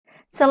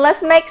So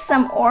let's make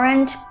some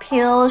orange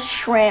peel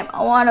shrimp.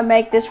 I want to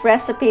make this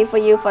recipe for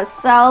you for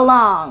so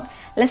long.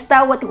 Let's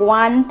start with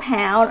 1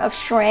 pound of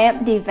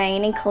shrimp,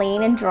 deveined,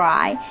 clean, and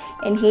dry.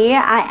 And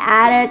here I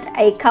added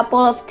a couple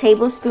of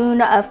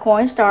tablespoons of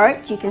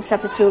cornstarch. You can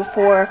substitute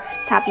for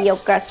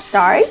tapioca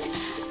starch.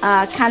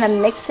 Kind of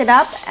mix it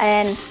up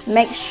and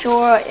make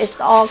sure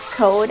it's all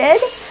coated.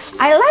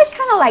 I like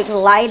kind of like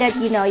light it,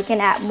 you know, you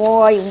can add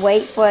more, you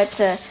wait for it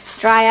to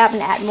dry up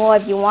and add more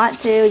if you want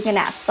to. You can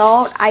add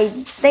salt. I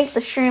think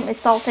the shrimp is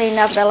salty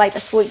enough that I like the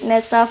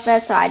sweetness of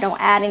it, so I don't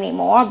add any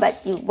more,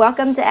 but you're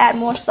welcome to add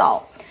more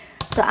salt.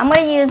 So I'm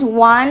going to use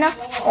 1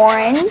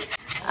 orange.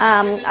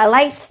 I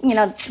like, you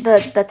know,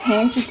 the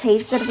tangy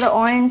taste of the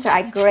orange, so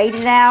I grate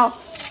it out.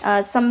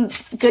 Some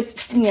good,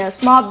 you know,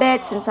 small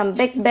bits and some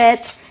big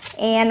bits.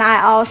 And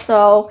I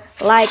also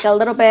like a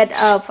little bit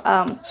of,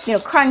 you know,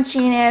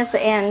 crunchiness,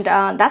 and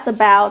that's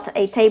about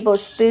a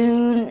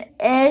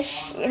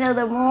tablespoon-ish. You know,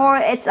 the more,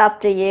 it's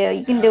up to you.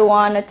 You can do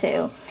 1 or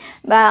 2.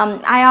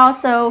 But I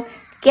also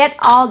get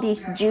all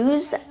these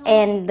juice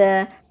and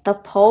the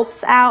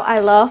pulps out. I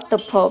love the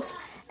pulps.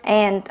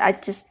 And I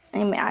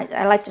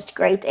like to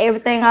scrape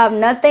everything up,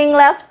 nothing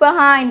left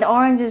behind. The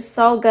orange is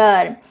so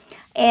good.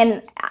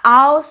 And I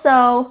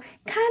also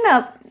kind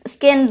of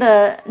skin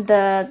the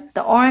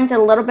orange a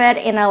little bit,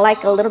 and I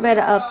like a little bit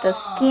of the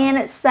skin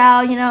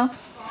itself, you know,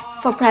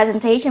 for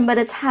presentation. But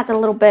it has a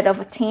little bit of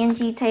a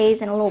tangy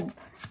taste and a little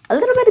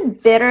bit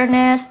of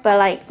bitterness. But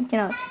like, you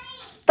know,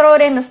 throw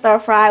it in the stir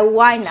fry.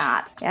 Why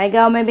not? There I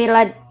go. Maybe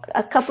like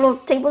a couple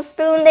of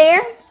tablespoons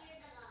there.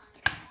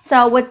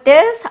 So with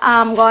this,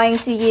 I'm going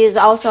to use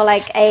also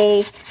like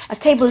a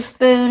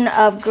tablespoon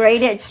of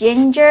grated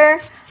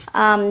ginger.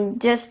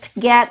 Just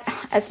get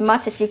as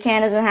much as you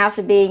can. It doesn't have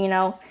to be, you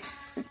know,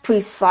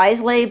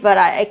 precisely, but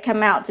it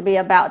come out to be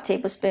about a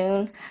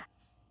tablespoon.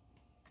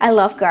 I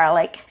love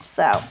garlic,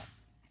 so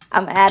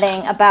I'm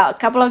adding about a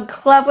couple of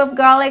cloves of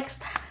garlic,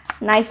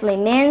 nicely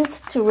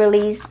minced to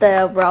release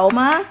the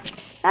aroma.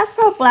 That's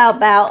probably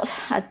about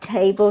a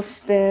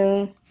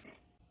tablespoon.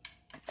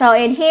 So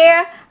in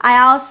here, I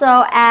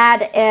also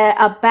add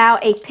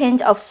about a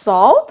pinch of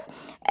salt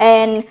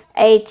and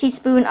a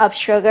teaspoon of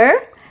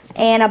sugar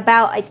and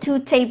about a 2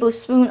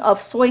 tablespoons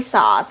of soy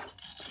sauce.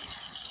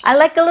 I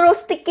like a little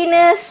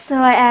stickiness, so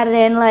I added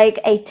in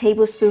like a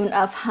tablespoon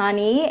of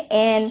honey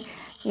and,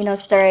 you know,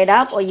 stir it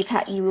up, or you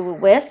can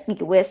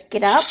whisk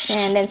it up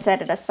and then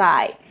set it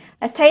aside.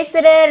 I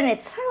tasted it and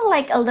it's kind of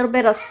like a little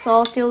bit of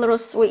salty, a little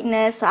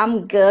sweetness, so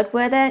I'm good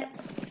with it.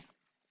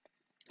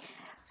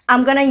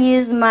 I'm gonna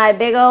use my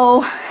big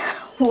old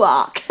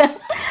wok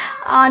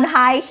on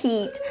high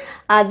heat.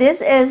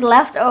 This is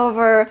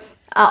leftover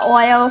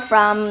oil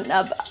from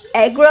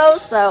egg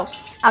rolls, so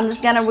I'm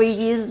just gonna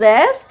reuse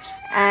this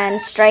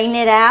and strain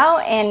it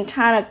out and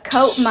kind of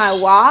coat my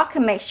wok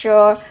and make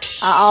sure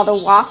all the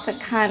woks are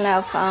kind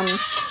of,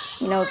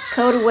 you know,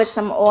 coated with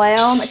some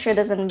oil. Make sure it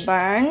doesn't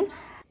burn.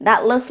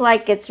 That looks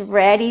like it's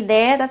ready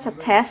there. That's a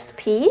test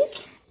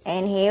piece.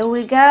 And here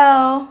we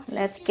go.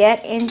 Let's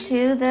get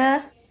into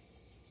the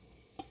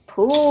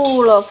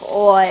pool of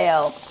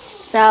oil.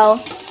 So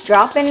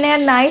drop in there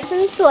nice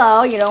and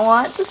slow. You don't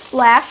want to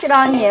splash it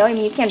on you. I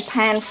mean, you can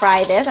pan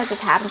fry this. I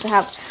just happen to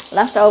have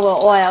leftover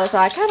oil, so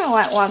I kind of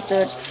want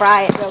to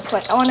fry it real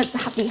quick. I want it to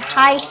be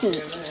high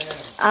heat.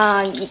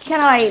 You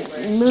kind of like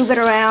move it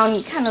around,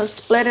 you kind of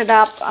split it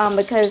up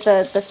because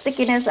the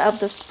stickiness of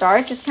the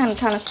starch is kind of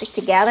trying to stick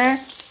together.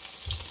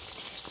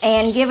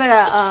 And give it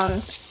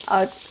an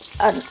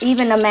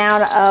even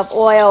amount of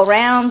oil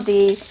around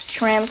the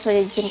shrimp so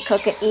you can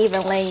cook it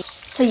evenly.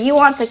 So you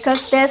want to cook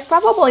this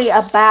probably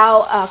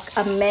about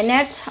a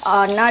minute,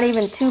 or not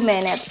even 2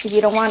 minutes, because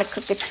you don't want to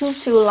cook it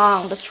too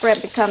long. The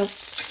shrimp becomes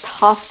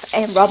tough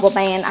and rubber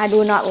band. I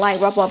do not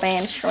like rubber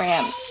band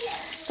shrimp.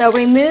 So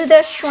remove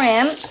the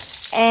shrimp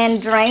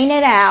and drain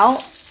it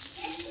out,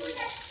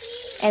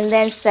 and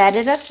then set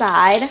it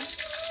aside.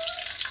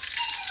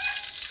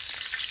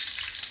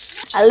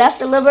 I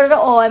left a little bit of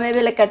oil,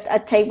 maybe like a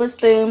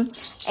tablespoon,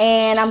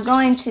 and I'm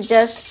going to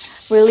just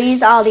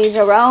release all these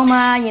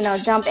aroma, you know,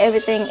 dump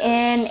everything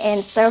in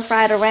and stir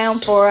fry it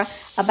around for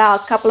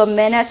about a couple of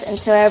minutes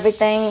until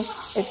everything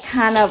is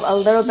kind of a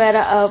little bit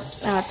of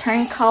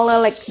turn color,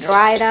 like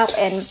dried up,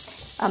 and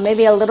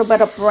maybe a little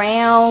bit of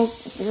brown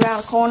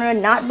around the corner,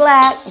 not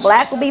black.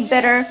 Black will be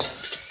bitter.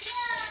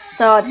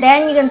 So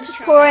then you can just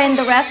pour in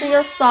the rest of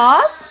your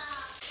sauce,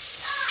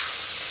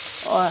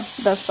 or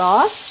the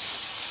sauce,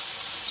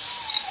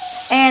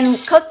 and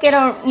cook it,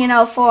 you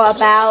know, for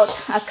about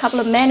a couple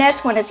of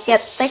minutes. When it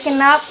gets thick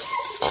enough,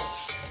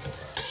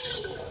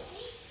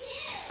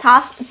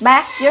 toss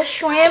back your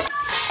shrimp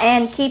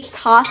and keep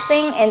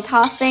tossing and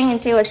tossing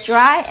until it's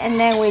dry, and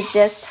then we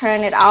just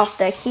turn it off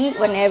the heat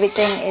when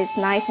everything is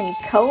nice and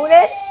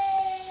coated.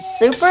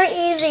 Super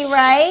easy,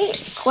 right?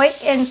 Quick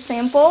and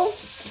simple.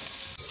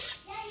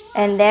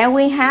 And there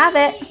we have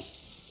it.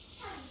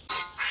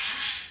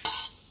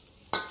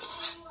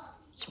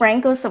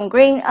 Sprinkle some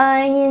green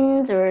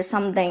onions or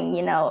something,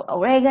 you know,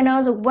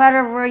 oreganos or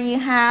whatever you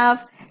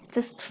have.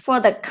 just for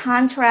the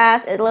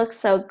contrast, it looks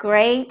so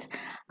great.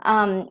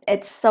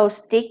 It's so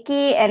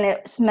sticky and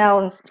it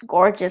smells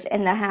gorgeous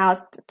in the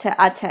house.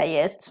 I tell you,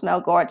 it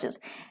smells gorgeous.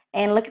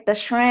 And look at the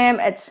shrimp.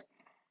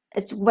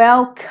 It's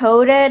well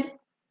coated.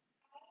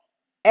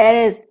 It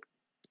is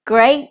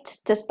great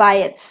just by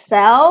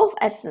itself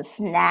as a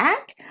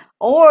snack,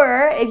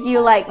 or if you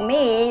like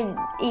me,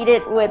 eat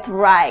it with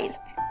rice.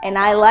 And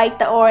I like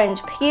the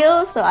orange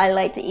peel, so I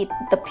like to eat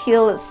the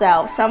peel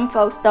itself. Some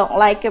folks don't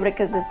like it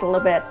because it's a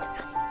little bit,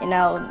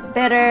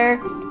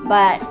 bitter,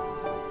 but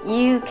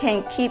you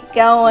can keep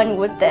going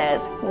with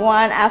this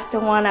one after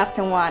one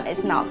after one.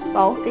 It's not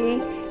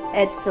salty,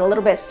 it's a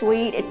little bit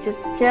sweet. It's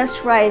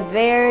just right,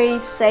 very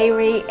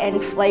savory and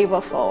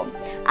flavorful.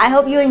 I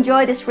hope you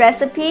enjoyed this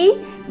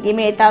recipe. Give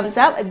me a thumbs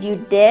up if you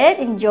did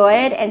enjoy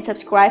it, and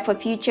subscribe for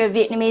future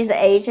Vietnamese,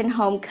 Asian,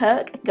 home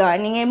cook,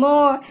 gardening, and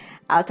more.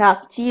 I'll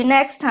talk to you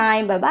next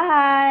time. Bye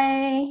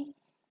bye.